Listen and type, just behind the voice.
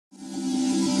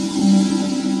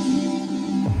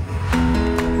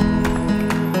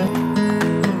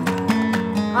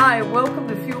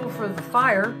the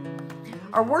Fire.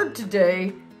 Our word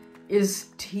today is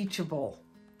teachable.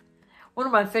 One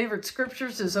of my favorite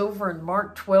scriptures is over in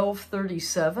Mark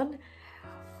 12:37,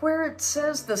 where it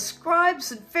says the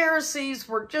scribes and Pharisees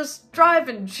were just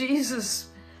driving Jesus,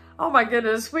 oh my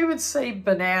goodness, we would say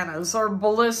bananas or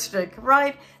ballistic,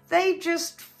 right? They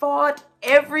just fought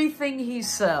everything he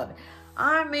said.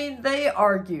 I mean, they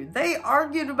argued. They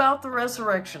argued about the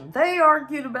resurrection. They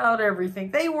argued about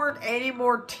everything. They weren't any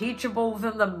more teachable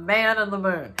than the man in the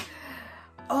moon.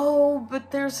 Oh,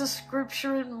 but there's a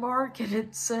scripture in Mark and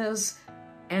it says,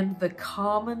 and the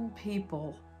common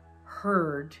people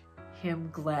heard him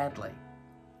gladly.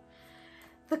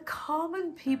 The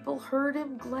common people heard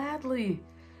him gladly.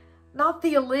 Not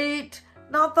the elite,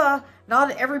 not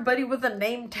everybody with a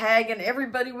name tag and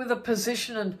everybody with a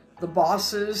position and the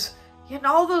bosses. You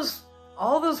know,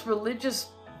 all those religious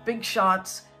big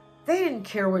shots, they didn't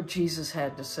care what Jesus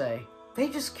had to say. They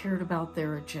just cared about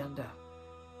their agenda.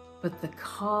 But the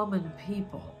common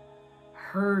people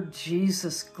heard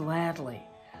Jesus gladly.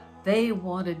 They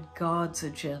wanted God's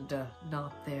agenda,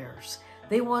 not theirs.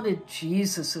 They wanted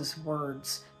Jesus's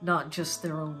words, not just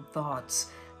their own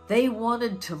thoughts. They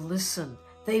wanted to listen.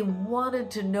 They wanted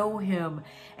to know him.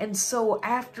 And so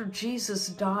after Jesus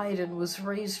died and was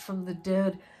raised from the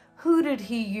dead, who did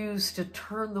he use to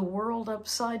turn the world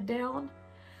upside down?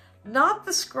 Not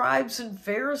the scribes and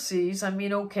Pharisees. I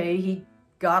mean, okay, he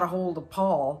got a hold of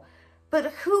Paul.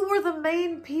 But who were the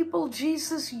main people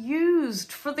Jesus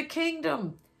used for the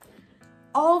kingdom?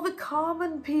 All the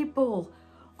common people.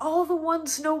 All the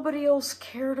ones nobody else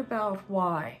cared about.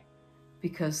 Why?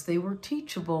 Because they were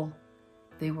teachable.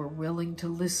 They were willing to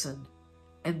listen.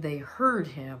 And they heard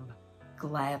him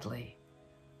gladly.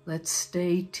 Let's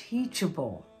stay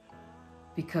teachable,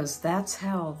 because that's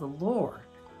how the Lord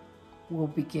will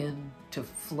begin to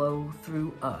flow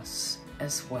through us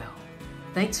as well.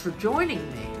 Thanks for joining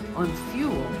me on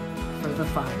Fuel for the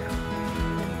Fire.